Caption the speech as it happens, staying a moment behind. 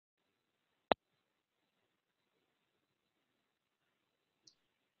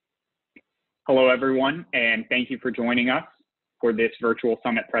Hello, everyone, and thank you for joining us for this virtual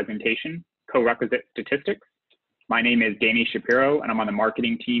summit presentation, Corequisite Statistics. My name is Danny Shapiro, and I'm on the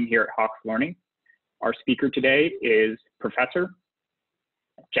marketing team here at Hawks Learning. Our speaker today is Professor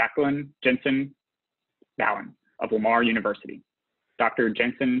Jacqueline Jensen-Vallin of Lamar University. Dr.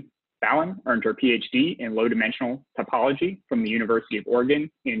 Jensen-Vallin earned her PhD in low-dimensional topology from the University of Oregon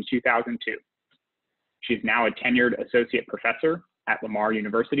in 2002. She's now a tenured associate professor at Lamar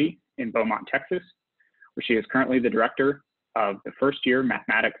University in Beaumont, Texas, where she is currently the director of the first-year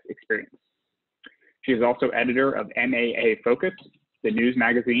mathematics experience. She is also editor of MAA Focus, the news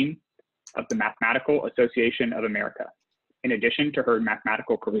magazine of the Mathematical Association of America. In addition to her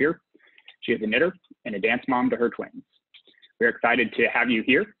mathematical career, she is a knitter and a dance mom to her twins. We're excited to have you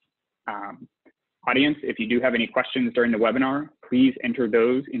here. Audience, if you do have any questions during the webinar, please enter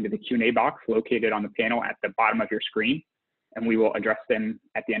those into the Q&A box located on the panel at the bottom of your screen, and we will address them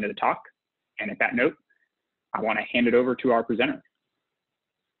at the end of the talk. And at that note, I want to hand it over to our presenter.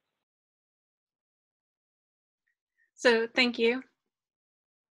 So thank you.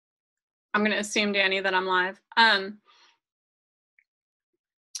 I'm going to assume, Danny, that I'm live.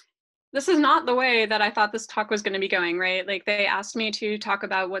 This is not the way that I thought this talk was going to be going, right? Like, they asked me to talk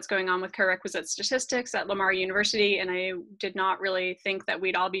about what's going on with corequisite statistics at Lamar University, and I did not really think that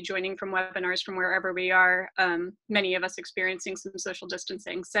we'd all be joining from webinars from wherever we are, many of us experiencing some social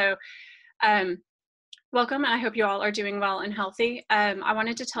distancing. So welcome, and I hope you all are doing well and healthy. I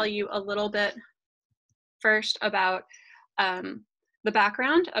wanted to tell you a little bit first about the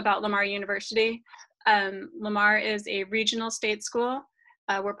background about Lamar University. Lamar is a regional state school.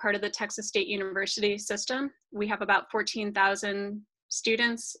 We're part of the Texas State University system. We have about 14,000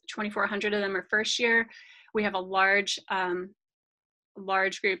 students, 2,400 of them are first year. We have a large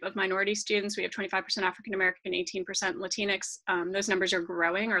group of minority students. We have 25% African American, 18% Latinx. Those numbers are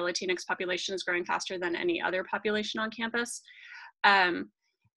growing. Our Latinx population is growing faster than any other population on campus.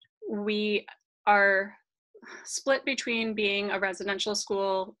 We are split between being a residential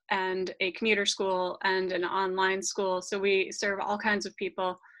school and a commuter school and an online school. So we serve all kinds of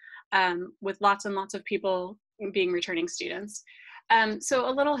people, with lots and lots of people being returning students. So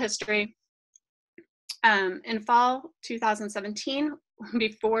a little history. In fall 2017,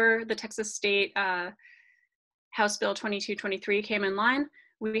 before the Texas State House Bill 2223 came in line,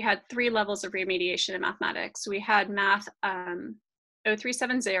 we had 3 levels of remediation in mathematics. We had math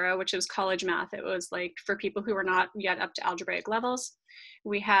 0370, which was college math. It was like for people who were not yet up to algebraic levels.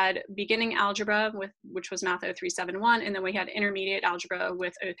 We had beginning algebra, which was math 0371, and then we had intermediate algebra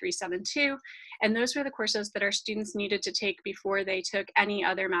with 0372. And those were the courses that our students needed to take before they took any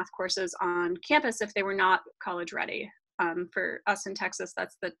other math courses on campus if they were not college ready. For us in Texas,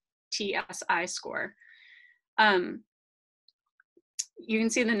 that's the TSI score. You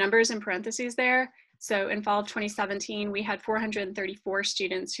can see the numbers in parentheses there. So in fall of 2017, we had 434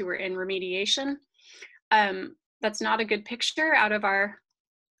 students who were in remediation. That's not a good picture out of our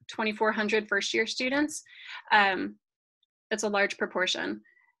 2,400 first-year students. It's a large proportion.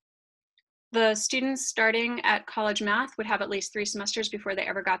 The students starting at college math would have at least 3 semesters before they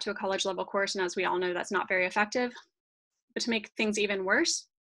ever got to a college level course, and as we all know, that's not very effective. But to make things even worse,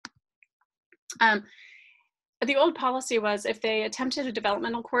 the old policy was if they attempted a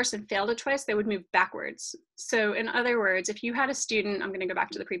developmental course and failed it twice, they would move backwards. So in other words, if you had a student, I'm going to go back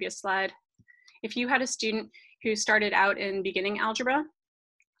to the previous slide. If you had a student who started out in beginning algebra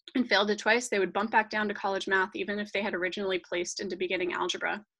and failed it twice, they would bump back down to college math, even if they had originally placed into beginning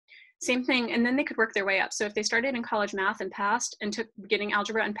algebra. Same thing, and then they could work their way up. So if they started in college math and passed, and took beginning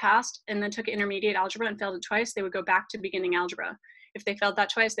algebra and passed, and then took intermediate algebra and failed it twice, they would go back to beginning algebra. If they failed that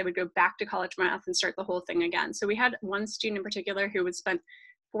twice, they would go back to college math and start the whole thing again. So we had one student in particular who would spend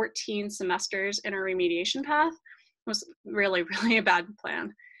 14 semesters in our remediation path. It was really, really a bad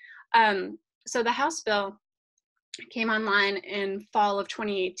plan. So the House bill came online in fall of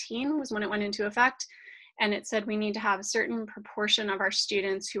 2018 was when it went into effect. And it said we need to have a certain proportion of our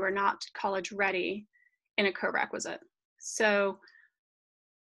students who are not college ready in a corequisite. So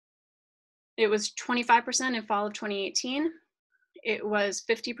it was 25% in fall of 2018. It was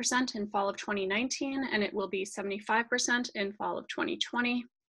 50% in fall of 2019, and it will be 75% in fall of 2020.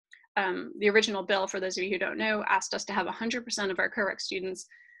 The original bill, for those of you who don't know, asked us to have 100% of our coreq students,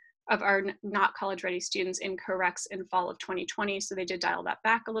 of our not college ready students in coreqs in fall of 2020. So they did dial that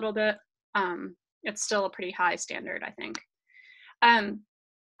back a little bit. It's still a pretty high standard, I think.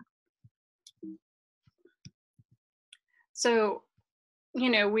 So, you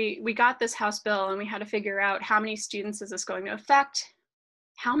know, we got this House bill and we had to figure out how many students is this going to affect,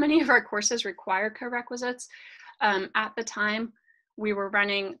 how many of our courses require corequisites. At the time, we were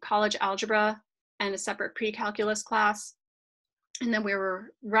running college algebra and a separate pre-calculus class. And then we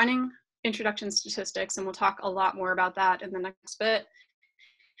were running introduction statistics, and we'll talk a lot more about that in the next bit.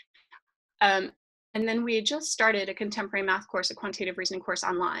 And then we had just started a contemporary math course, a quantitative reasoning course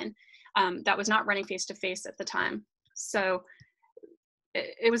online that was not running face-to-face at the time. So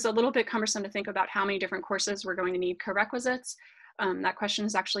it was a little bit cumbersome to think about how many different courses we're going to need corequisites. That question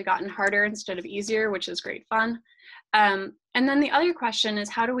has actually gotten harder instead of easier, which is great fun. And then the other question is,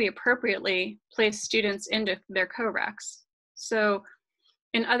 how do we appropriately place students into their coreqs? So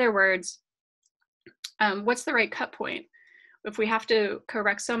in other words, what's the right cut point? If we have to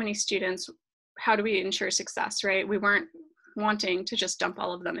correct so many students, how do we ensure success, right? We weren't wanting to just dump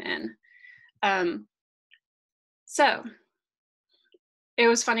all of them in. So it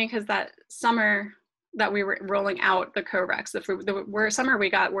was funny because that summer that we were rolling out the coreqs, the summer we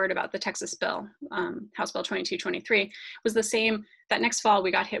got word about the Texas bill, House Bill 2223, was the same that next fall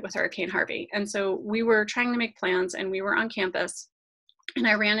we got hit with Hurricane Harvey. And so we were trying to make plans, and we were on campus, and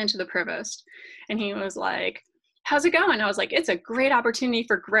I ran into the provost, and he was like, "How's it going?" I was like, "It's a great opportunity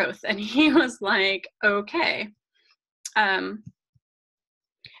for growth." And he was like, "Okay." And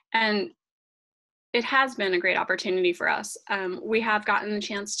it has been a great opportunity for us. We have gotten the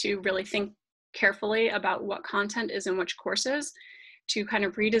chance to really think carefully about what content is in which courses, to kind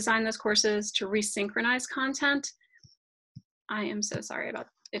of redesign those courses, to resynchronize content. I am so sorry about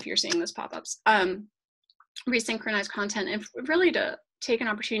if you're seeing those pop-ups. Resynchronize content, and really to take an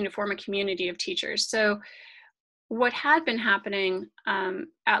opportunity to form a community of teachers. So what had been happening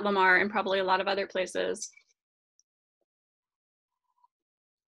at Lamar and probably a lot of other places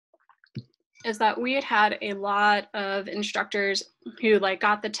is that we had a lot of instructors who like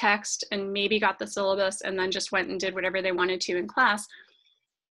got the text and maybe got the syllabus and then just went and did whatever they wanted to in class.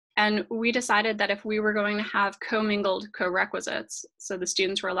 And we decided that if we were going to have commingled corequisites, so the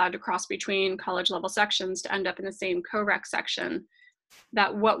students were allowed to cross between college level sections to end up in the same coreq section,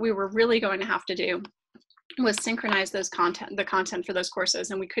 that what we were really going to have to do was synchronize the content for those courses.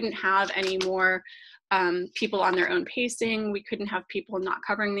 And we couldn't have any more people on their own pacing. We couldn't have people not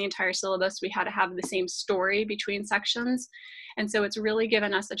covering the entire syllabus. We had to have the same story between sections. And so it's really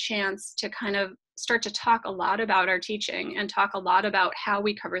given us a chance to kind of start to talk a lot about our teaching, and talk a lot about how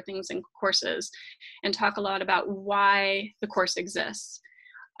we cover things in courses, and talk a lot about why the course exists.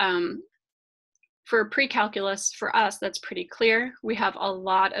 For pre-calculus, for us, that's pretty clear. We have a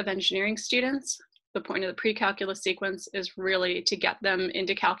lot of engineering students. The point of the pre-calculus sequence is really to get them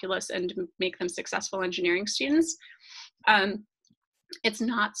into calculus and make them successful engineering students. It's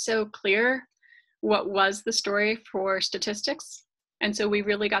not so clear what was the story for statistics. And so we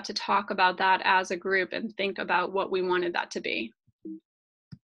really got to talk about that as a group and think about what we wanted that to be.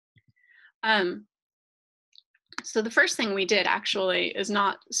 So the first thing we did actually is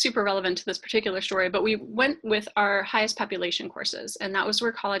not super relevant to this particular story, but we went with our highest population courses, and that was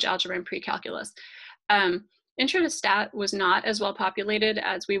where college algebra and pre-calculus. Intro to Stat was not as well populated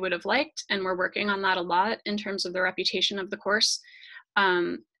as we would have liked, and we're working on that a lot in terms of the reputation of the course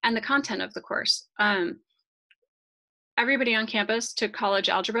and the content of the course. Everybody on campus took college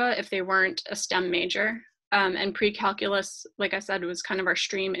algebra if they weren't a STEM major, and pre-calculus, like I said, was kind of our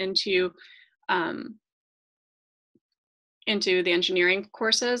stream into the engineering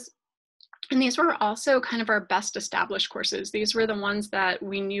courses. And these were also kind of our best established courses. These were the ones that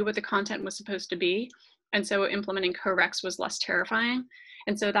we knew what the content was supposed to be. And so implementing coreqs was less terrifying.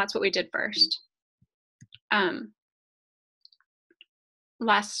 And so that's what we did first.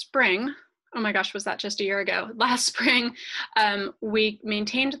 Last spring, oh my gosh, was that just a year ago? Last spring, we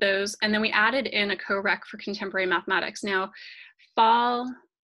maintained those, and then we added in a coreq for contemporary mathematics. Now,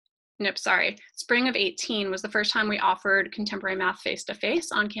 spring of 18 was the first time we offered contemporary math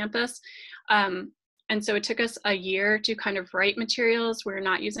face-to-face on campus. And so it took us a year to kind of write materials. We're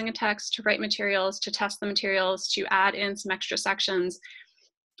not using a text, to write materials, to test the materials, to add in some extra sections,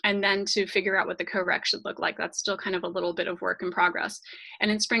 and then to figure out what the coreq should look like. That's still kind of a little bit of work in progress. And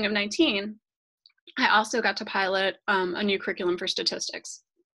in spring of 19, I also got to pilot a new curriculum for statistics.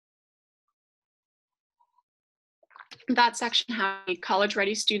 That section had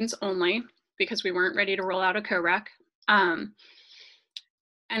college-ready students only, because we weren't ready to roll out a coreq. And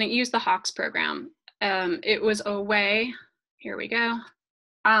it used the Hawks program. It was a way, here we go.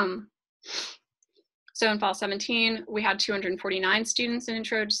 So in fall 17, we had 249 students in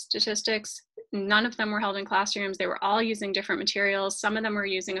Intro to Statistics. None of them were held in classrooms. They were all using different materials. Some of them were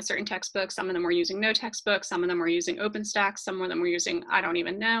using a certain textbook. Some of them were using no textbook. Some of them were using OpenStax. Some of them were using, I don't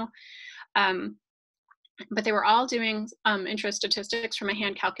even know. But they were all doing Intro to Statistics from a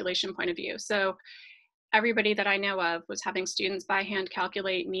hand calculation point of view. So everybody that I know of was having students by hand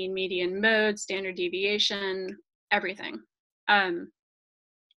calculate mean, median, mode, standard deviation, everything. And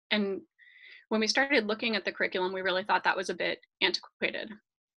when we started looking at the curriculum, we really thought that was a bit antiquated.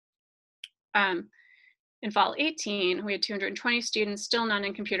 In fall 18, we had 220 students, still none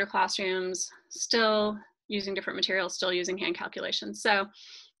in computer classrooms, still using different materials, still using hand calculations. So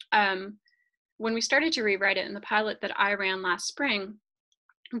when we started to rewrite it, in the pilot that I ran last spring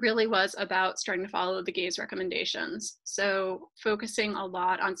really was about starting to follow the GAZE recommendations. So focusing a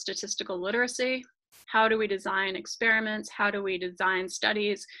lot on statistical literacy. How do we design experiments? How do we design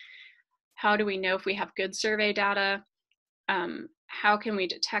studies? How do we know if we have good survey data? How can we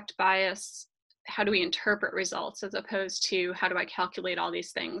detect bias? How do we interpret results, as opposed to how do I calculate all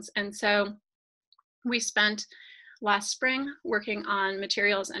these things? And so we spent last spring working on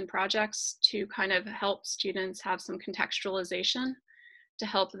materials and projects to kind of help students have some contextualization, to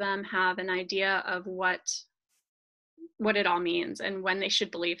help them have an idea of what it all means and when they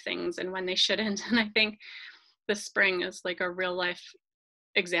should believe things and when they shouldn't. And I think this spring is like a real life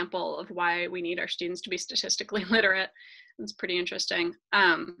example of why we need our students to be statistically literate. It's pretty interesting.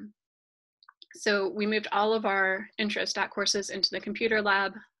 So we moved all of our IntroStat courses into the computer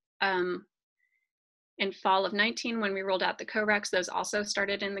lab. In fall of 19, when we rolled out the CoRecs, those also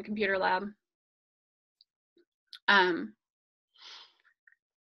started in the computer lab.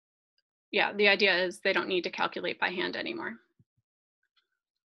 Yeah, the idea is they don't need to calculate by hand anymore.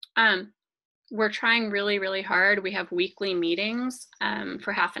 We're trying really, really hard. We have weekly meetings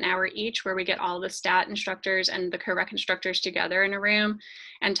for half an hour each, where we get all the stat instructors and the CoRec instructors together in a room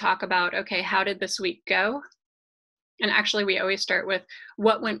and talk about, okay, how did this week go? And actually, we always start with,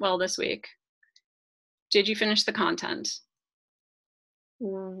 what went well this week? Did you finish the content?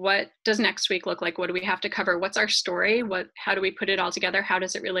 What does next week look like? What do we have to cover? What's our story? How do we put it all together? How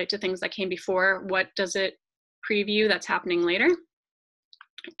does it relate to things that came before? What does it preview that's happening later?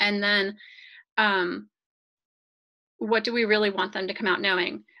 And then what do we really want them to come out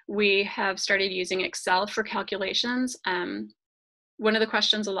knowing? We have started using Excel for calculations. One of the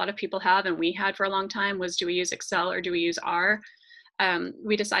questions a lot of people have, and we had for a long time, was, do we use Excel or do we use R?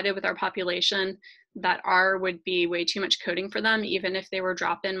 We decided with our population that R would be way too much coding for them, even if they were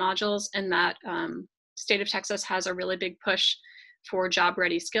drop-in modules, and that state of Texas has a really big push for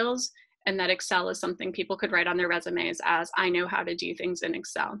job-ready skills, and that Excel is something people could write on their resumes as, I know how to do things in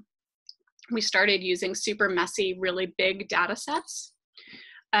Excel. We started using super messy, really big data sets,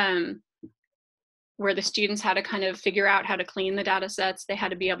 where the students had to kind of figure out how to clean the data sets. They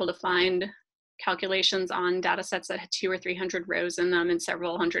had to be able to find calculations on data sets that had 200 or 300 rows in them and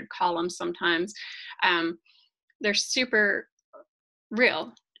several hundred columns sometimes. They're super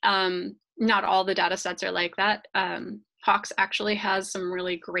real. Not all the data sets are like that. Hawks actually has some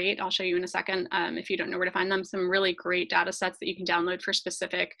really great, I'll show you in a second, if you don't know where to find them, some really great data sets that you can download for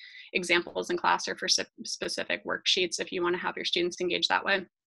specific examples in class or for specific worksheets if you want to have your students engage that way.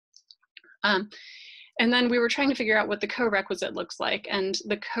 And then we were trying to figure out what the corequisite looks like, and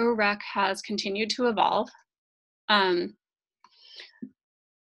the corec has continued to evolve. At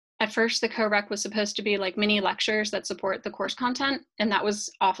first, the corec was supposed to be like mini lectures that support the course content, and that was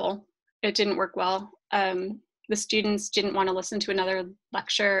awful. It didn't work well. The students didn't want to listen to another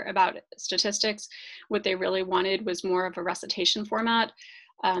lecture about statistics. What they really wanted was more of a recitation format,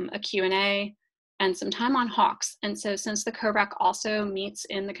 a Q&A, and some time on Hawks. And so since the corec also meets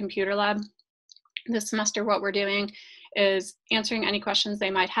in the computer lab, this semester what we're doing is answering any questions they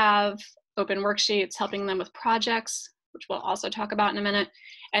might have, open worksheets, helping them with projects, which we'll also talk about in a minute,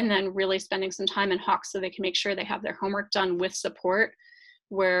 and then really spending some time in Hawks so they can make sure they have their homework done with support,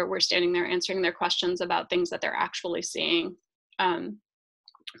 where we're standing there answering their questions about things that they're actually seeing.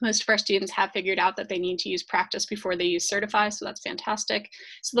 Most of our students have figured out that they need to use practice before they use certify, so that's fantastic.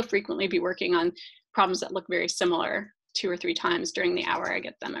 So they'll frequently be working on problems that look very similar 2 or 3 times during the hour I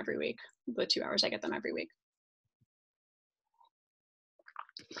get them every week, the 2 hours I get them every week.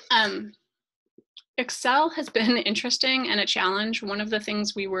 Excel has been interesting and a challenge. One of the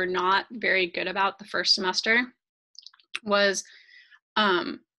things we were not very good about the first semester was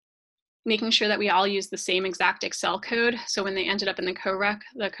making sure that we all use the same exact Excel code. So when they ended up in the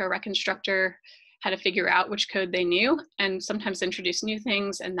CoRec instructor had to figure out which code they knew and sometimes introduce new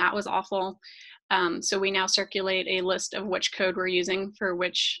things, and that was awful. So we now circulate a list of which code we're using for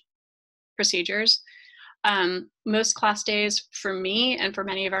which procedures. Most class days for me and for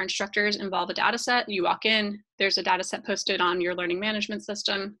many of our instructors involve a data set. You walk in, there's a data set posted on your learning management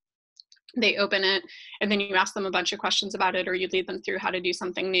system. They open it, and then you ask them a bunch of questions about it, or you lead them through how to do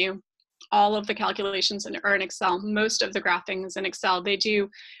something new. All of the calculations are in Excel. Most of the graphing is in Excel. They do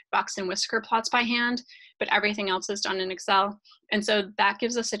box and whisker plots by hand, but everything else is done in Excel. And so that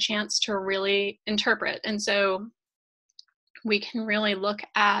gives us a chance to really interpret. And so we can really look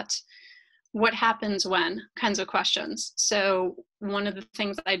at what happens when kinds of questions. So one of the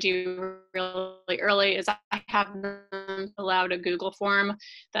things I do really early is I have them fill out a Google form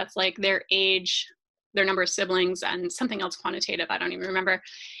that's like their age, their number of siblings, and something else quantitative, I don't even remember.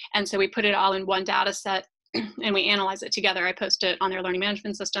 And so we put it all in one data set and we analyze it together. I post it on their learning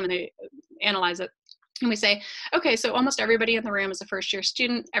management system and they analyze it. And we say, okay, so almost everybody in the room is a first-year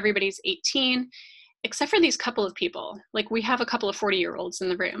student, everybody's 18, except for these couple of people. Like we have a couple of 40-year-olds in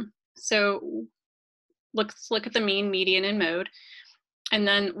the room. So let's look at the mean, median, and mode. And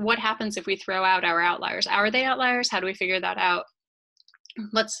then what happens if we throw out our outliers? Are they outliers? How do we figure that out?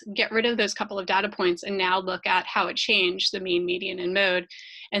 Let's get rid of those couple of data points and now look at how it changed, the mean, median, and mode.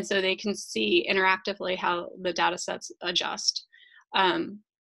 And so they can see interactively how the data sets adjust.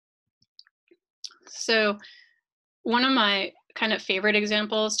 So one of my kind of favorite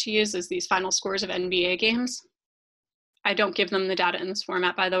examples to use is these final scores of NBA games. I don't give them the data in this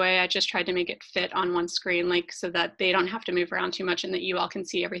format, by the way. I just tried to make it fit on one screen, like so that they don't have to move around too much and that you all can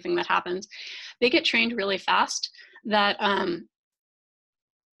see everything that happens. They get trained really fast that,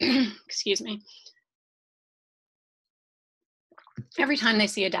 excuse me. Every time they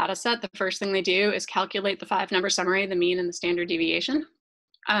see a data set, the first thing they do is calculate the 5-number summary, the mean and the standard deviation.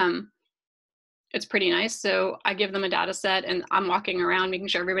 It's pretty nice. So I give them a data set and I'm walking around making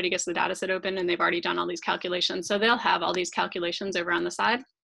sure everybody gets the data set open and they've already done all these calculations. So they'll have all these calculations over on the side.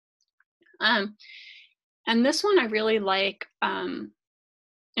 And this one I really like, and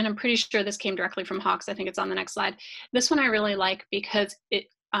I'm pretty sure this came directly from Hawks. I think it's on the next slide. This one I really like because it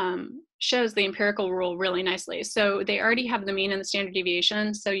shows the empirical rule really nicely. So they already have the mean and the standard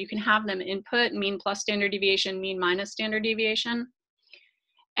deviation. So you can have them input mean plus standard deviation, mean minus standard deviation.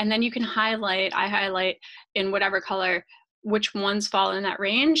 And then you can highlight, I highlight in whatever color, which ones fall in that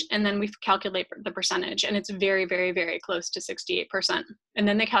range. And then we calculate the percentage. And it's very, very, very close to 68%. And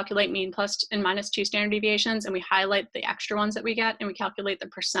then they calculate mean plus and minus 2 standard deviations. And we highlight the extra ones that we get. And we calculate the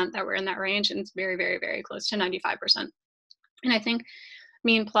percent that we're in that range. And it's very, very, very close to 95%. And I think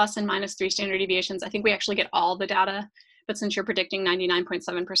mean plus and minus 3 standard deviations, I think we actually get all the data. But since you're predicting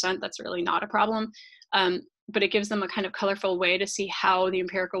 99.7%, that's really not a problem. But it gives them a kind of colorful way to see how the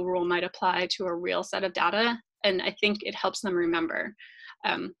empirical rule might apply to a real set of data. And I think it helps them remember.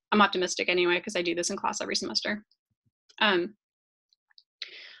 I'm optimistic anyway, because I do this in class every semester.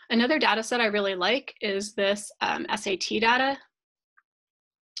 Another data set I really like is this SAT data.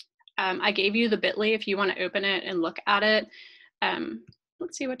 I gave you the bit.ly if you want to open it and look at it.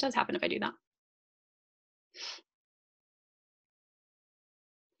 Let's see what does happen if I do that.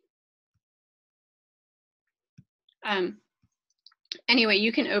 Anyway,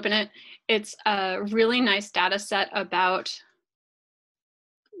 you can open it. It's a really nice data set about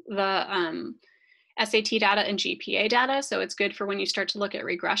the SAT data and GPA data. So it's good for when you start to look at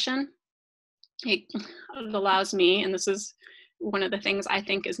regression. It allows me, and this is one of the things I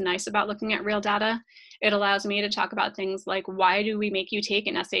think is nice about looking at real data, it allows me to talk about things like, why do we make you take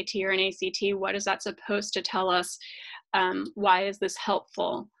an SAT or an ACT? What is that supposed to tell us? Why is this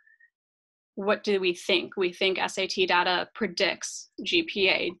helpful? What do we think? We think SAT data predicts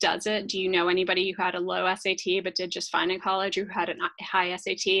GPA. Does it? Do you know anybody who had a low SAT but did just fine in college, who had a high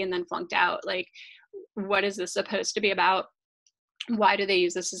SAT and then flunked out? Like, what is this supposed to be about? Why do they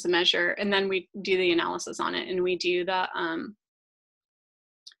use this as a measure? And then we do the analysis on it and we do the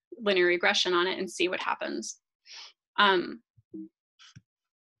linear regression on it and see what happens.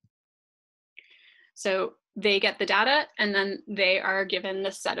 So they get the data and then they are given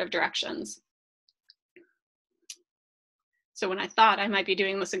this set of directions. So when I thought I might be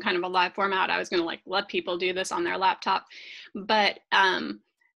doing this in kind of a live format, I was going to like let people do this on their laptop. But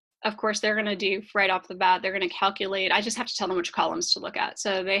of course, they're going to do right off the bat, they're going to calculate. I just have to tell them which columns to look at.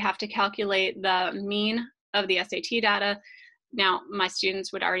 So they have to calculate the mean of the SAT data. Now, my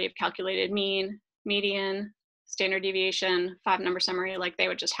students would already have calculated mean, median, standard deviation, 5-number summary, like they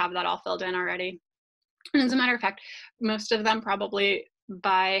would just have that all filled in already. And as a matter of fact, most of them probably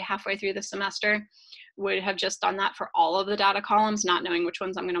by halfway through the semester would have just done that for all of the data columns, not knowing which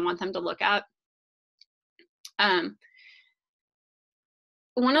ones I'm going to want them to look at.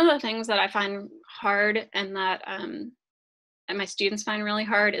 One of the things that I find hard and that and my students find really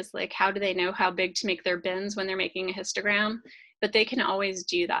hard is like, how do they know how big to make their bins when they're making a histogram? But they can always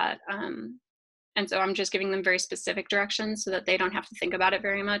do that. And so I'm just giving them very specific directions so that they don't have to think about it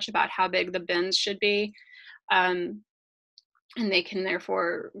very much about how big the bins should be. and they can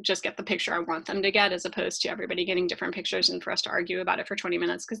therefore just get the picture I want them to get, as opposed to everybody getting different pictures and for us to argue about it for 20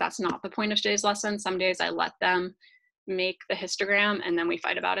 minutes, because that's not the point of today's lesson. Some days I let them make the histogram and then we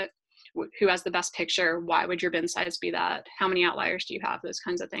fight about it. Who has the best picture? Why would your bin size be that? How many outliers do you have? Those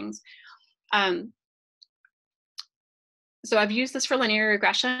kinds of things. So I've used this for linear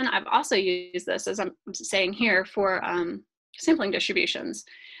regression. I've also used this, as I'm saying here, for sampling distributions.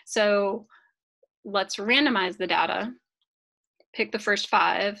 So let's randomize the data, pick the first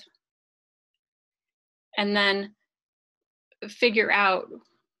 5, and then figure out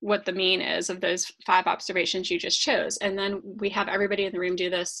what the mean is of those 5 observations you just chose. And then we have everybody in the room do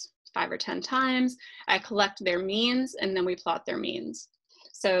this 5 or 10 times. I collect their means, and then we plot their means.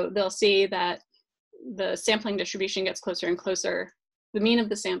 So they'll see that the sampling distribution gets closer and closer. The mean of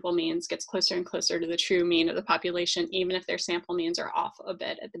the sample means gets closer and closer to the true mean of the population, even if their sample means are off a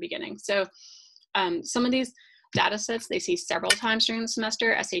bit at the beginning. So some of these data sets they see several times during the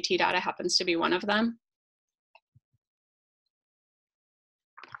semester. SAT data happens to be one of them.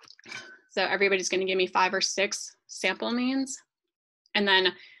 So everybody's going to give me 5 or 6 sample means. And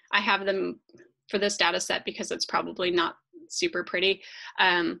then I have them for this data set, because it's probably not super pretty.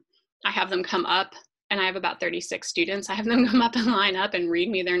 I have them come up, and I have about 36 students. I have them come up and line up and read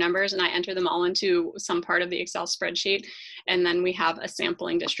me their numbers, and I enter them all into some part of the Excel spreadsheet. And then we have a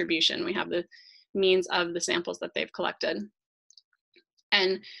sampling distribution. We have the means of the samples that they've collected.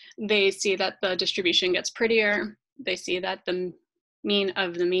 And they see that the distribution gets prettier. They see that the mean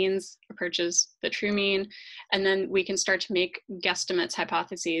of the means approaches the true mean. And then we can start to make guesstimates,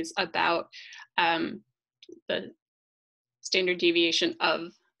 hypotheses about the standard deviation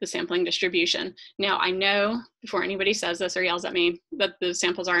of the sampling distribution. Now, I know, before anybody says this or yells at me, that the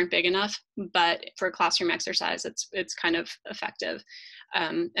samples aren't big enough, but for a classroom exercise, it's kind of effective,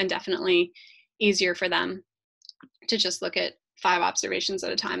 and definitely easier for them to just look at 5 observations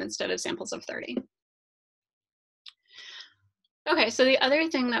at a time instead of samples of 30. Okay, so the other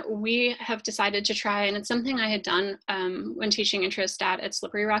thing that we have decided to try, and it's something I had done when teaching intro stat at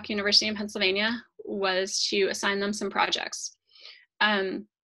Slippery Rock University in Pennsylvania, was to assign them some projects.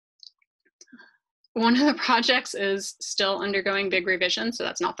 One of the projects is still undergoing big revision, so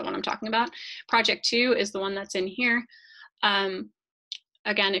that's not the one I'm talking about. Project 2 is the one that's in here.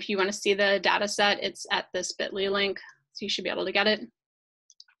 Again, if you want to see the data set, it's at this bit.ly link, so you should be able to get it.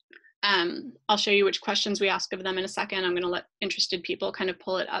 I'll show you which questions we ask of them in a second. I'm going to let interested people kind of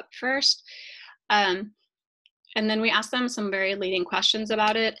pull it up first. And then we ask them some very leading questions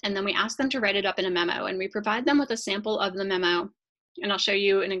about it, and then we ask them to write it up in a memo, and we provide them with a sample of the memo. And I'll show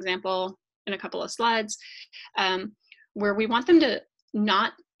you an example in a couple of slides, where we want them to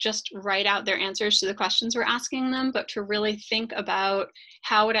not just write out their answers to the questions we're asking them, but to really think about,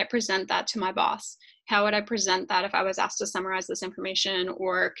 how would I present that to my boss? How would I present that if I was asked to summarize this information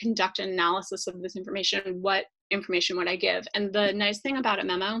or conduct an analysis of this information? What information would I give? And the nice thing about a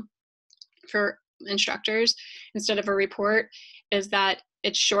memo for instructors, instead of a report, is that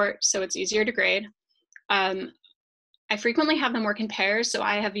it's short, so it's easier to grade. I frequently have them work in pairs, so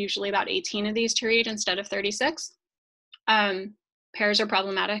I have usually about 18 of these to read instead of 36. Pairs are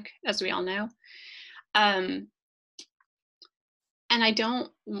problematic, as we all know. And I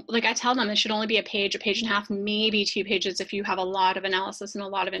don't, like, I tell them it should only be a page and a half, maybe 2 pages if you have a lot of analysis and a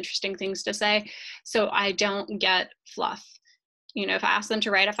lot of interesting things to say. So I don't get fluff. You know, if I ask them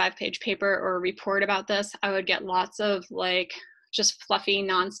to write a 5-page paper or a report about this, I would get lots of like just fluffy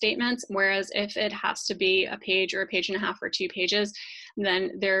non-statements. Whereas if it has to be a page or a page and a half or 2 pages,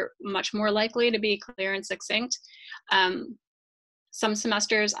 then they're much more likely to be clear and succinct. Some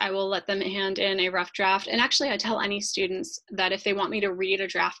semesters I will let them hand in a rough draft. And actually I tell any students that if they want me to read a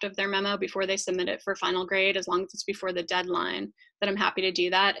draft of their memo before they submit it for final grade, as long as it's before the deadline, that I'm happy to do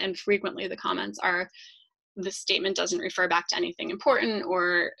that. And frequently the comments are, the statement doesn't refer back to anything important,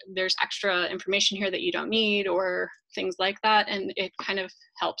 or there's extra information here that you don't need, or things like that. And it kind of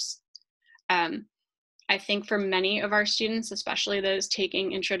helps. I think for many of our students, especially those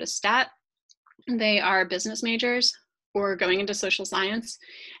taking intro to stat, they are business majors or going into social science.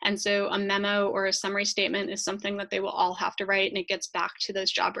 And so a memo or a summary statement is something that they will all have to write, and it gets back to those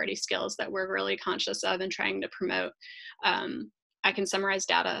job ready skills that we're really conscious of and trying to promote. I can summarize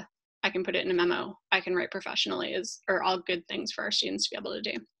data, I can put it in a memo, I can write professionally, are all good things for our students to be able to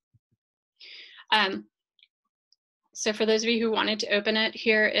do. So for those of you who wanted to open it,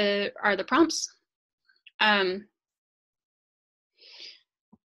 here are the prompts.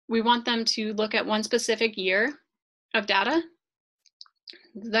 We want them to look at one specific year of data,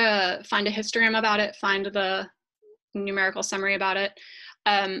 find a histogram about it, find the numerical summary about it.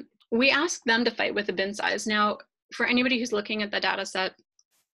 We ask them to fight with the bin size. Now, for anybody who's looking at the data set,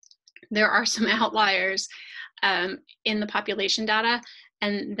 there are some outliers in the population data,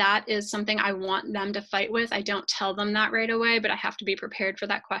 and that is something I want them to fight with. I don't tell them that right away, but I have to be prepared for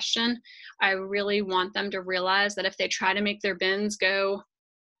that question. I really want them to realize that if they try to make their bins go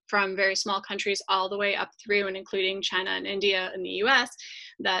from very small countries all the way up through and including China and India and the US,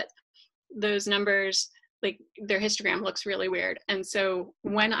 that those numbers, like their histogram looks really weird. And so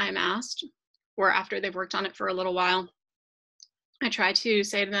when I'm asked, or after they've worked on it for a little while, I try to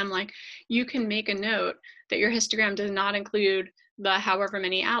say to them, like, you can make a note that your histogram does not include the however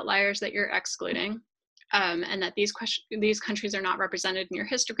many outliers that you're excluding, and that these countries are not represented in your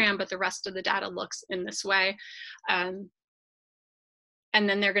histogram, but the rest of the data looks in this way. And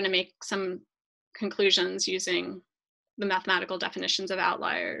then they're going to make some conclusions using the mathematical definitions of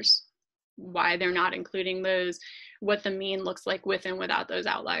outliers, why they're not including those, what the mean looks like with and without those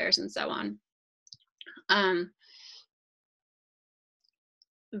outliers, and so on.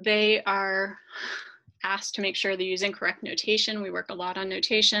 They are asked to make sure they're using correct notation. We work a lot on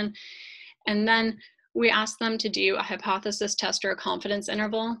notation. And then we ask them to do a hypothesis test or a confidence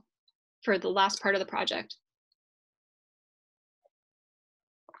interval for the last part of the project.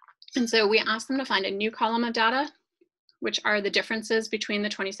 And so we ask them to find a new column of data, which are the differences between the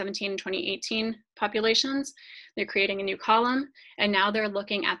 2017 and 2018 populations. They're creating a new column, and now they're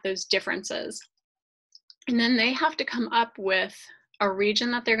looking at those differences. And then they have to come up with a region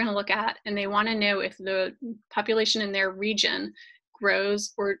that they're going to look at, and they want to know if the population in their region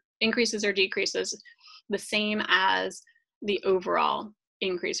grows or increases or decreases the same as the overall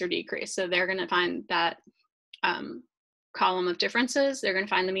increase or decrease. So they're going to find that column of differences. They're going to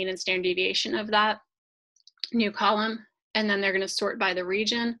find the mean and standard deviation of that new column, and then they're going to sort by the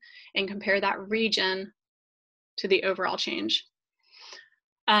region and compare that region to the overall change.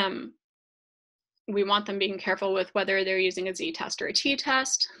 We want them being careful with whether they're using a z-test or a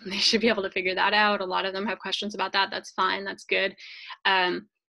t-test. They should be able to figure that out. A lot of them have questions about that. That's fine. That's good.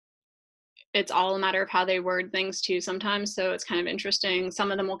 It's all a matter of how they word things too sometimes, so it's kind of interesting.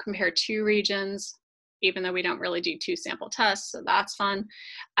 Some of them will compare two regions, even though we don't really do two sample tests, so that's fun.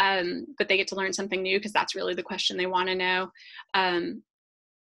 But they get to learn something new because that's really the question they want to know. And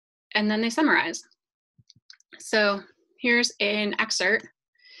then they summarize. So here's an excerpt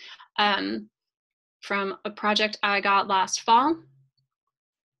from a project I got last fall.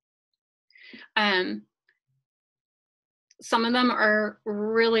 Some of them are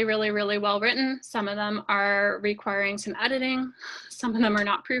really, really, really well written. Some of them are requiring some editing. Some of them are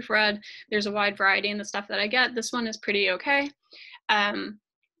not proofread. There's a wide variety in the stuff that I get. This one is pretty okay.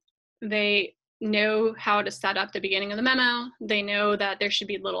 They know how to set up the beginning of the memo. They know that there should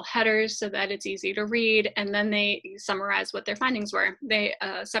be little headers so that it's easy to read, and then they summarize what their findings were. They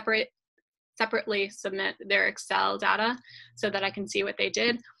separately submit their Excel data so that I can see what they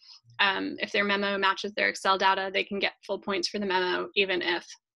did. If their memo matches their Excel data, they can get full points for the memo, even if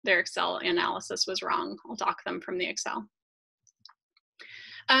their Excel analysis was wrong. I'll dock them from the Excel.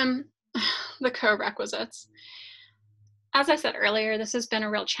 The co-requisites. As I said earlier, this has been a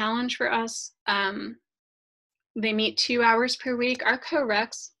real challenge for us. They meet 2 hours per week. Our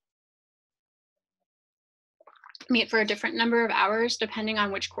co-recs meet for a different number of hours depending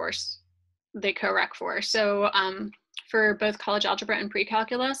on which course they co-rec for. So for both college algebra and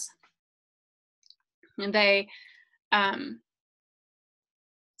pre-calculus, they,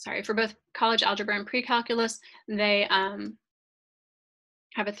 for both college algebra and pre-calculus, they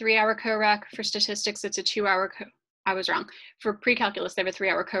have a 3-hour co-rec. For statistics, it's a 2-hour I was wrong. For pre-calculus, they have a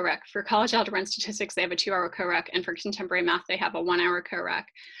 3-hour co-rec. For college algebra and statistics, they have a 2-hour co-rec. And for contemporary math, they have a 1-hour co-rec.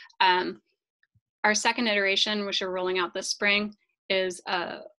 Our second iteration, which we're rolling out this spring, is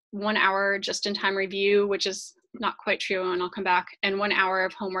a 1-hour just-in-time review, which is not quite true, and I'll come back, and 1 hour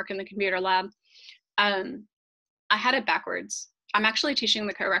of homework in the computer lab. I had it backwards. I'm actually teaching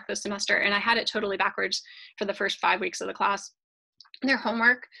the co-rec this semester, and I had it totally backwards for the first 5 weeks of the class. Their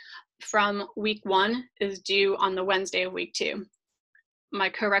homework from week 1 is due on the Wednesday of week 2. My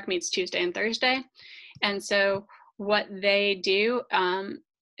co-rec meets Tuesday and Thursday, and so what they do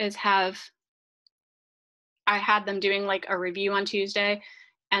is I had them doing like a review on Tuesday,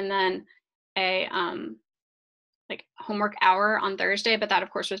 and then a like homework hour on Thursday, but that of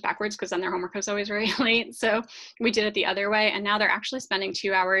course was backwards because then their homework was always very late. So we did it the other way, and now they're actually spending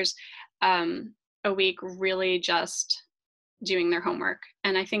 2 hours a week really just doing their homework.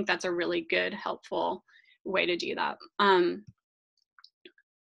 And I think that's a really good, helpful way to do that.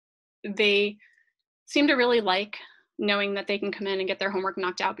 They seem to really like knowing that they can come in and get their homework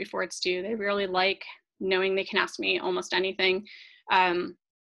knocked out before it's due. They really like knowing they can ask me almost anything.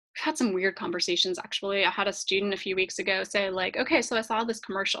 we've had some weird conversations, actually. I had a student a few weeks ago say, like, okay, so I saw this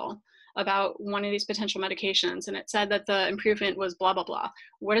commercial about one of these potential medications, and it said that the improvement was blah, blah, blah.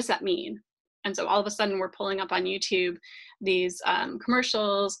 What does that mean? And so all of a sudden we're pulling up on YouTube these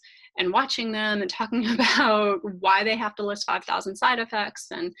commercials and watching them and talking about why they have to list 5,000 side effects,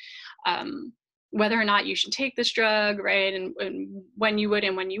 and whether or not you should take this drug, right? And when you would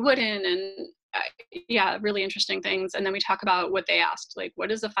and when you wouldn't. And yeah, really interesting things. And then we talk about what they asked, like, what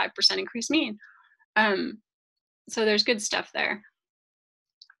does a 5% increase mean? So there's good stuff there.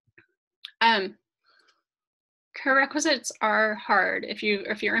 Corequisites are hard. If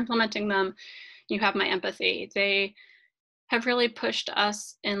you're implementing them, you have my empathy. They have really pushed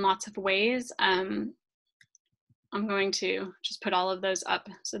us in lots of ways. I'm going to just put all of those up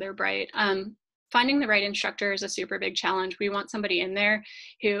so they're bright. Finding the right instructor is a super big challenge. We want somebody in there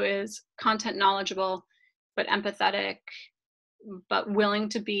who is content knowledgeable, but empathetic, but willing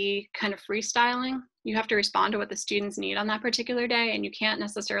to be kind of freestyling. You have to respond to what the students need on that particular day, and you can't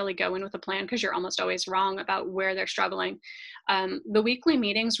necessarily go in with a plan because you're almost always wrong about where they're struggling. The weekly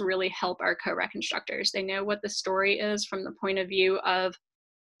meetings really help our co-rec instructors. They know what the story is from the point of view of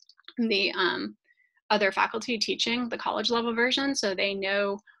the other faculty teaching the college level version, so they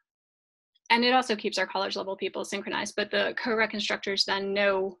know, and it also keeps our college level people synchronized, but the co-rec instructors then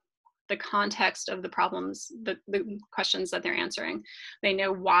know the context of the problems, the questions that they're answering. They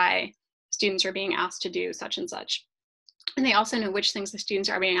know why students are being asked to do such and such. And they also know which things the students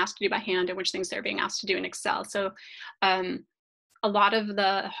are being asked to do by hand and which things they're being asked to do in Excel. So a lot of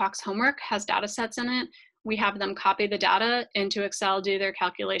the Hawks homework has data sets in it. We have them copy the data into Excel, do their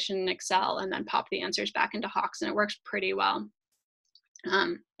calculation in Excel, and then pop the answers back into Hawks, and it works pretty well.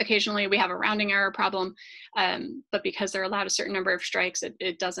 Occasionally we have a rounding error problem, but because they're allowed a certain number of strikes,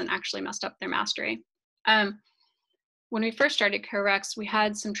 it doesn't actually mess up their mastery. When we first started co-recs, we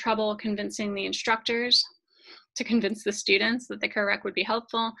had some trouble convincing the instructors to convince the students that the co-rec would be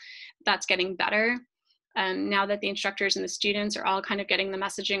helpful. That's getting better. Now that the instructors and the students are all kind of getting the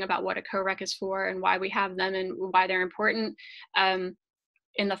messaging about what a co-rec is for and why we have them and why they're important. In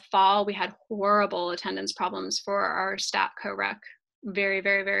the fall, we had horrible attendance problems for our stat co-rec. Very,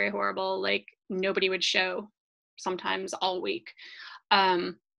 very, very horrible. Like, nobody would show sometimes all week.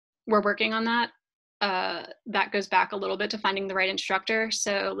 We're working on that. That goes back a little bit to finding the right instructor.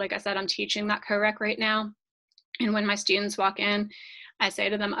 So like I said, I'm teaching that co-rec right now. And when my students walk in, I say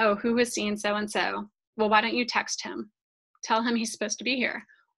to them, oh, who has seen so-and-so? Well, why don't you text him? Tell him he's supposed to be here.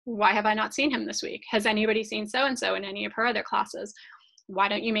 Why have I not seen him this week? Has anybody seen so-and-so in any of her other classes? Why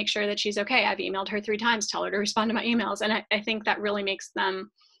don't you make sure that she's okay? I've emailed her 3 times, tell her to respond to my emails. And I think that really makes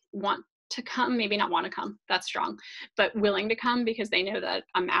them want to come, maybe not want to come, that's strong, but willing to come because they know that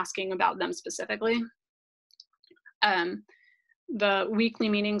I'm asking about them specifically. The weekly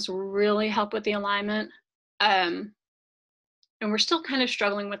meetings really help with the alignment. And we're still kind of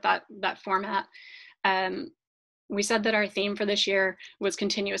struggling with that format. We said that our theme for this year was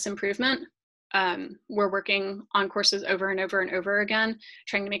continuous improvement. We're working on courses over and over and over again,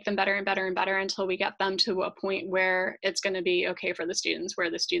 trying to make them better and better and better until we get them to a point where it's going to be okay for the students,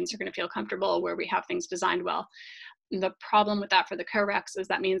 where the students are going to feel comfortable, where we have things designed well. And the problem with that for the co-recs is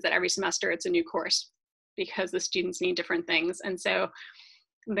that means that every semester it's a new course because the students need different things. And so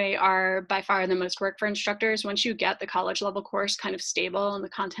they are by far the most work for instructors. Once you get the college level course kind of stable and the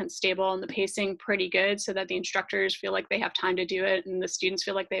content stable and the pacing pretty good so that the instructors feel like they have time to do it and the students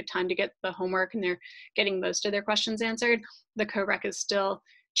feel like they have time to get the homework and they're getting most of their questions answered, the co-rec is still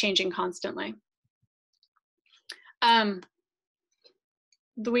changing constantly. The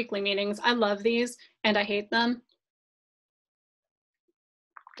weekly meetings, I love these and I hate them.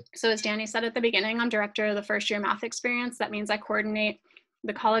 So as Danny said at the beginning, I'm director of the first year math experience. That means I coordinate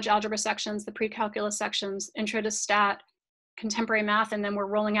the college algebra sections, the pre-calculus sections, intro to stat, contemporary math, and then we're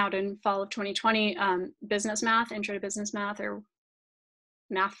rolling out in fall of 2020, business math, intro to business math, or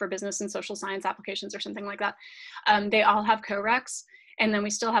math for business and social science applications or something like that. They all have co-recs, and then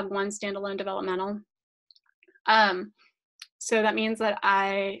we still have one standalone developmental. So that means that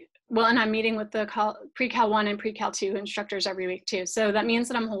and I'm meeting with the pre-cal 1 and pre-cal 2 instructors every week too. So that means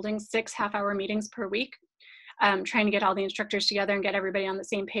that I'm holding 6 half-hour meetings per week, trying to get all the instructors together and get everybody on the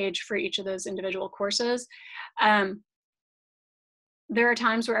same page for each of those individual courses. There are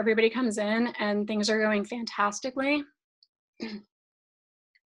times where everybody comes in and things are going fantastically.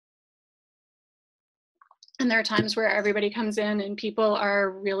 And there are times where everybody comes in and people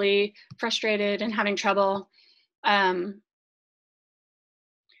are really frustrated and having trouble.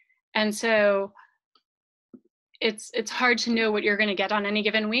 And so it's hard to know what you're going to get on any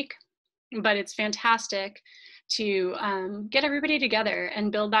given week, but it's fantastic to get everybody together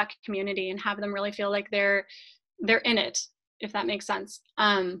and build that community and have them really feel like they're in it, if that makes sense.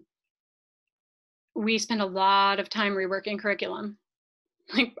 We spend a lot of time reworking curriculum.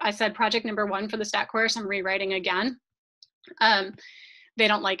 Like I said, project number 1 for the stat course, I'm rewriting again. They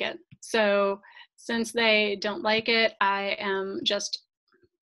don't like it. So since they don't like it, I am just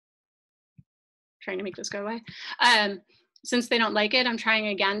trying to make this go away. Since they don't like it, I'm trying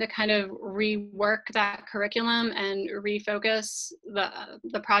again to kind of rework that curriculum and refocus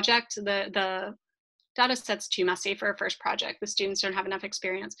the project. The data set's too messy for a first project. The students don't have enough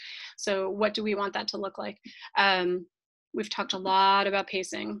experience. So what do we want that to look like? We've talked a lot about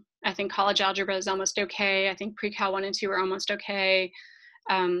pacing. I think college algebra is almost okay. I think pre-cal 1 and 2 are almost okay.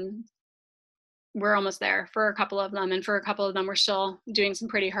 We're almost there for a couple of them, and for a couple of them, we're still doing some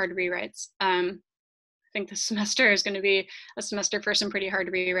pretty hard rewrites. I think this semester is going to be a semester for some pretty hard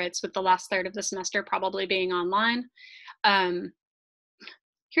rewrites, with the last third of the semester probably being online.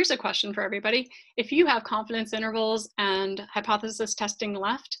 Here's a question for everybody. If you have confidence intervals and hypothesis testing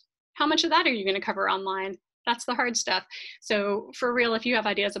left, how much of that are you going to cover online? That's the hard stuff. So for real, if you have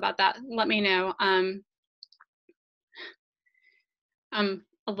ideas about that, let me know. I'm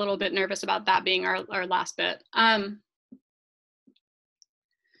a little bit nervous about that being our last bit.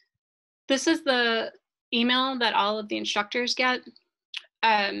 This is the email that all of the instructors get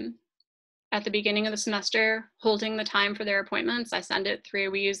at the beginning of the semester, holding the time for their appointments. I send it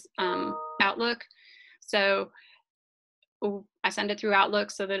through, we use Outlook. So I send it through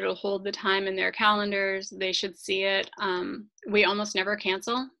Outlook so that it'll hold the time in their calendars. They should see it. We almost never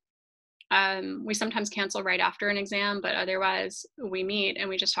cancel. We sometimes cancel right after an exam, but otherwise we meet and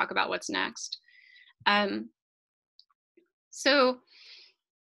we just talk about what's next. So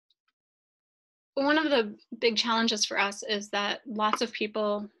one of the big challenges for us is that lots of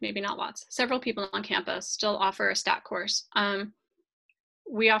people, maybe not lots, several people on campus still offer a stat course.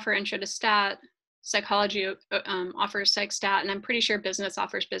 We offer intro to stat, psychology offers psych stat, and I'm pretty sure business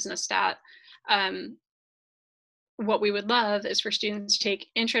offers business stat. What we would love is for students to take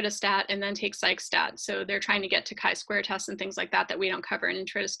intro to stat and then take psych stat. So they're trying to get to chi-square tests and things like that that we don't cover in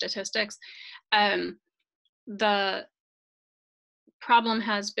intro to statistics. The problem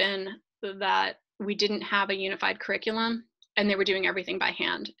has been that we didn't have a unified curriculum and they were doing everything by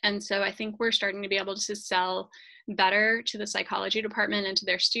hand. And so I think we're starting to be able to sell better to the psychology department and to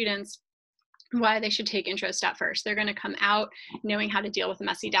their students why they should take intro stat first. They're going to come out knowing how to deal with a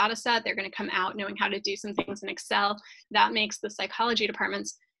messy data set. They're going to come out knowing how to do some things in Excel. That makes the psychology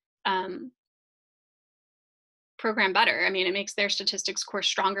department's program better. I mean, it makes their statistics course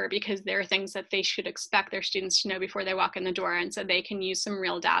stronger because there are things that they should expect their students to know before they walk in the door, and so they can use some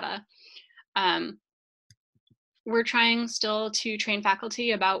real data. We're trying still to train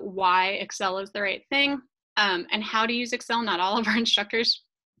faculty about why Excel is the right thing and how to use Excel. Not all of our instructors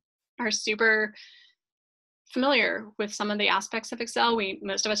are super familiar with some of the aspects of Excel.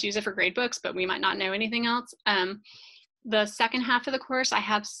 Most of us use it for gradebooks, but we might not know anything else. The second half of the course, I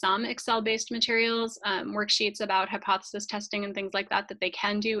have some Excel-based materials, worksheets about hypothesis testing and things like that that they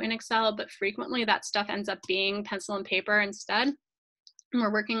can do in Excel, but frequently that stuff ends up being pencil and paper instead. And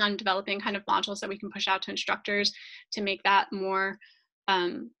we're working on developing kind of modules that we can push out to instructors to make that more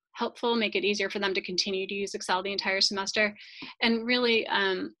helpful, make it easier for them to continue to use Excel the entire semester. And really,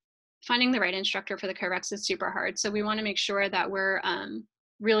 finding the right instructor for the co-recs is super hard. So we want to make sure that we're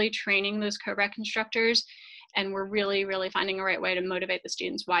really training those co-rec instructors, and we're really, really finding a right way to motivate the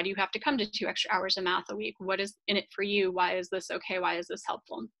students. Why do you have to come to 2 extra hours of math a week? What is in it for you? Why is this okay? Why is this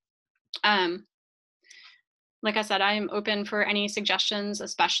helpful? Like I said, I am open for any suggestions,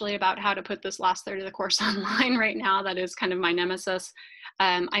 especially about how to put this last third of the course online right now. That is kind of my nemesis.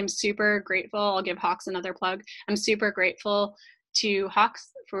 I'm super grateful. I'll give Hawks another plug. I'm super grateful to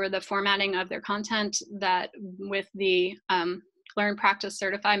Hawks for the formatting of their content, that with the Learn, Practice,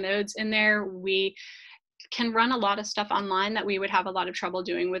 Certify modes in there, we can run a lot of stuff online that we would have a lot of trouble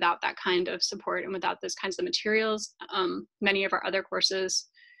doing without that kind of support and without those kinds of materials. Many of our other courses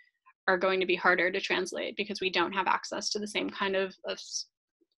are going to be harder to translate because we don't have access to the same kind of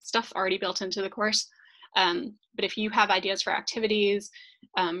stuff already built into the course. But if you have ideas for activities,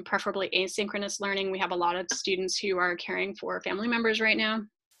 preferably asynchronous learning, we have a lot of students who are caring for family members right now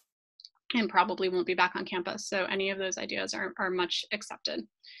and probably won't be back on campus. So any of those ideas are much accepted.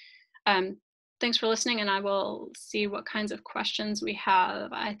 Thanks for listening, and I will see what kinds of questions we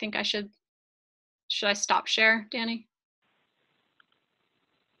have. I think I should I stop share, Danny?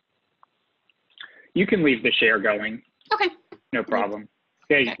 You can leave the share going. Okay. No problem.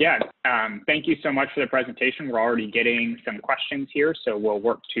 Okay. Yeah, thank you so much for the presentation. We're already getting some questions here, so we'll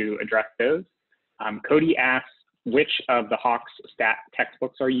work to address those. Cody asks, which of the Hawks stat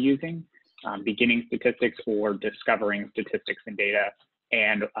textbooks are you using? Beginning statistics or discovering statistics and data,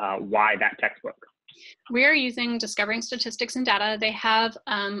 and why that textbook? We are using Discovering Statistics and Data. They have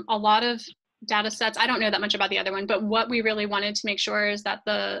a lot of data sets. I don't know that much about the other one, but what we really wanted to make sure is that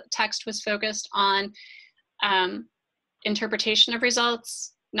the text was focused on interpretation of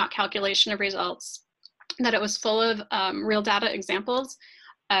results, not calculation of results, that it was full of real data examples,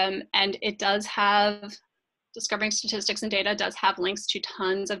 and it does have, Discovering Statistics and Data does have links to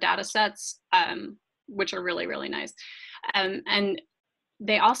tons of data sets, which are really, really nice. And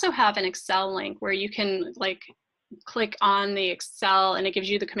they also have an Excel link where you can like click on the Excel and it gives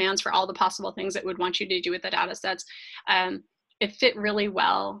you the commands for all the possible things it would want you to do with the data sets. It fit really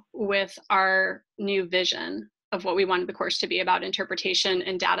well with our new vision of what we wanted the course to be about: interpretation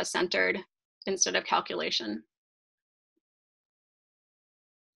and data centered instead of calculation.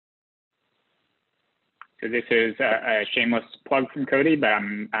 So this is a shameless plug from Cody, but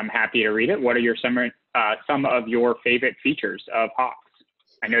I'm happy to read it. What are some of your favorite features of Hawks?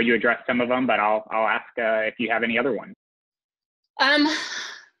 I know you addressed some of them, but I'll ask if you have any other ones.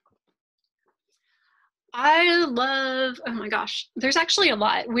 I love, oh my gosh, there's actually a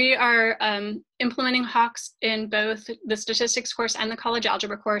lot. We are implementing Hawks in both the statistics course and the college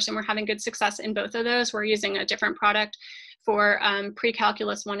algebra course, and we're having good success in both of those. We're using a different product for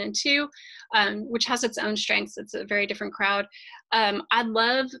pre-calculus 1 and 2, which has its own strengths. It's a very different crowd. I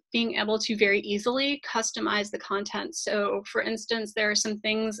love being able to very easily customize the content. So for instance, there are some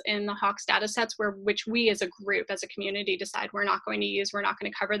things in the Hawks data sets which we as a group, as a community, decide we're not going to use, we're not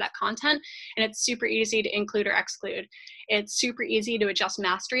going to cover that content. And it's super easy to include or exclude. It's super easy to adjust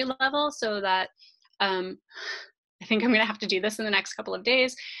mastery level so that I think I'm going to have to do this in the next couple of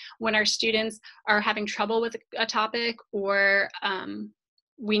days when our students are having trouble with a topic, or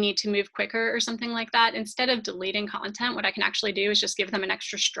we need to move quicker or something like that. Instead of deleting content, what I can actually do is just give them an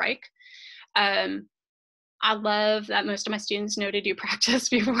extra strike. I love that most of my students know to do practice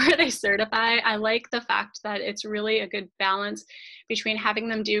before they certify. I like the fact that it's really a good balance between having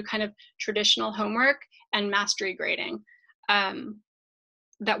them do kind of traditional homework and mastery grading.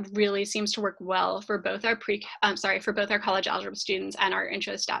 That really seems to work well for both our for both our college algebra students and our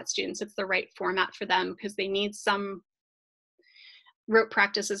intro stat students. It's the right format for them because they need some, rote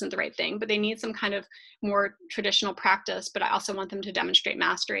practice isn't the right thing, but they need some kind of more traditional practice, but I also want them to demonstrate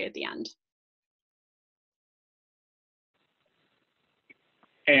mastery at the end.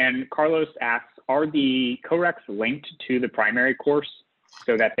 And Carlos asks, are the coreqs linked to the primary course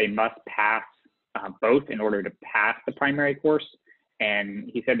so that they must pass both in order to pass the primary course? And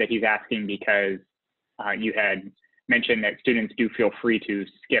he said that he's asking because you had mentioned that students do feel free to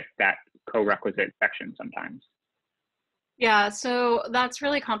skip that co-requisite section sometimes. Yeah, so that's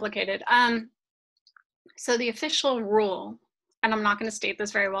really complicated. So the official rule, and I'm not going to state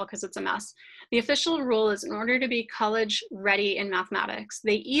this very well because it's a mess. The official rule is in order to be college ready in mathematics,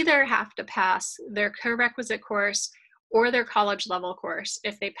 they either have to pass their co-requisite course or their college level course.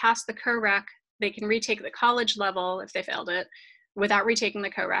 If they pass the co-req, they can retake the college level if they failed it without retaking the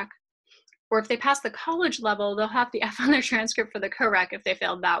co-req. Or if they pass the college level, they'll have the F on their transcript for the co-req if they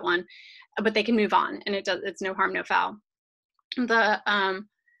failed that one, but they can move on, and it's no harm, no foul. The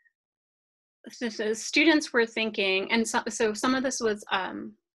students were thinking, and so some of this was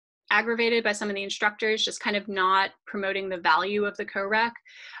aggravated by some of the instructors just kind of not promoting the value of the co-req.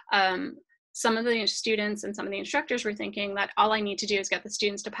 Some of the students and some of the instructors were thinking that all I need to do is get the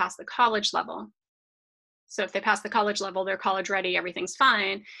students to pass the college level. So if they pass the college level, they're college ready, everything's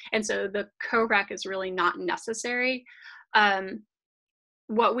fine. And so the co-req is really not necessary.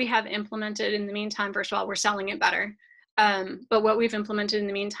 What we have implemented in the meantime, first of all, we're selling it better. But what we've implemented in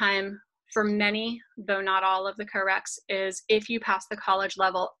the meantime for many, though not all of the co-reqs, is if you pass the college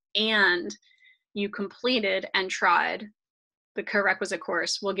level and you completed and tried the co-requisite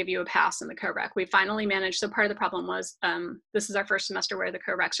course, we'll give you a pass in the co-req. We finally managed, so part of the problem was this is our first semester where the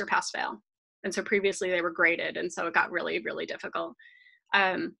co-reqs are pass-fail. And so previously they were graded, and so it got really, really difficult.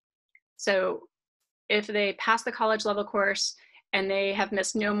 So if they pass the college level course and they have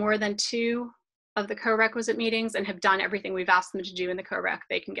missed no more than 2 of the co-requisite meetings and have done everything we've asked them to do in the co-req,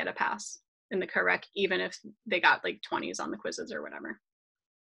 they can get a pass in the co-req, even if they got like 20s on the quizzes or whatever.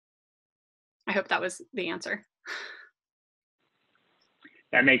 I hope that was the answer.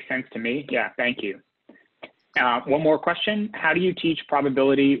 That makes sense to me. Yeah, thank you. One more question. How do you teach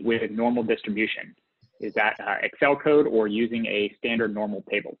probability with normal distribution? Is that Excel code or using a standard normal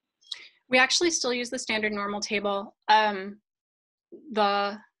table? We actually still use the standard normal table.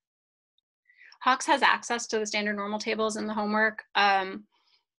 The Hawks has access to the standard normal tables in the homework.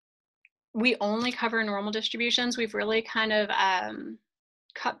 we only cover normal distributions. We've really kind of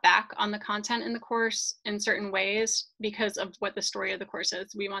cut back on the content in the course in certain ways because of what the story of the course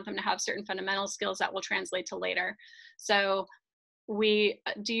is. We want them to have certain fundamental skills that will translate to later. So we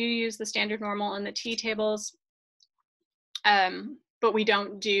do use the standard normal and the t-tables, but we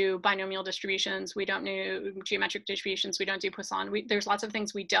don't do binomial distributions. We don't do geometric distributions. We don't do Poisson. There's lots of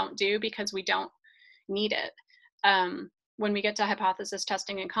things we don't do because we don't need it. When we get to hypothesis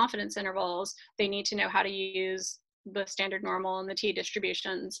testing and confidence intervals, they need to know how to use the standard normal and the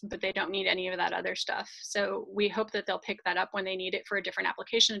t-distributions, but they don't need any of that other stuff. So we hope that they'll pick that up when they need it for a different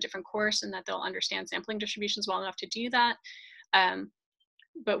application, a different course, and that they'll understand sampling distributions well enough to do that.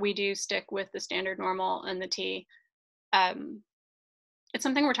 But we do stick with the standard normal and the t. It's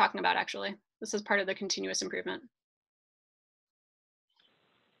something we're talking about, actually. This is part of the continuous improvement.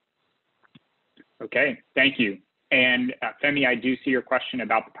 Okay, thank you. And Femi, I do see your question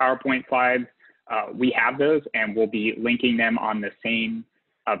about the PowerPoint slides. We have those, and we'll be linking them on the same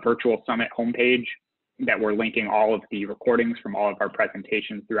Virtual Summit homepage that we're linking all of the recordings from all of our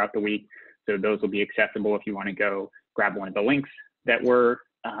presentations throughout the week. So those will be accessible if you want to go grab one of the links that were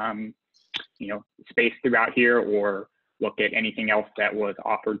spaced throughout here, or look at anything else that was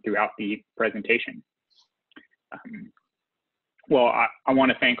offered throughout the presentation. Well, I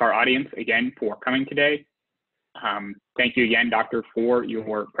want to thank our audience again for coming today. Thank you again, Doctor, for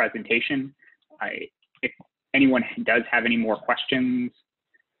your presentation. If anyone does have any more questions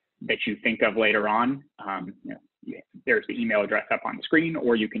that you think of later on, there's the email address up on the screen,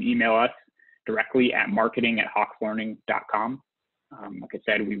 or you can email us directly at marketing@hawkslearning.com. Like I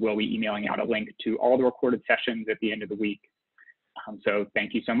said, we will be emailing out a link to all the recorded sessions at the end of the week. So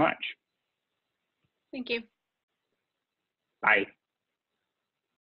thank you so much. Thank you. Bye.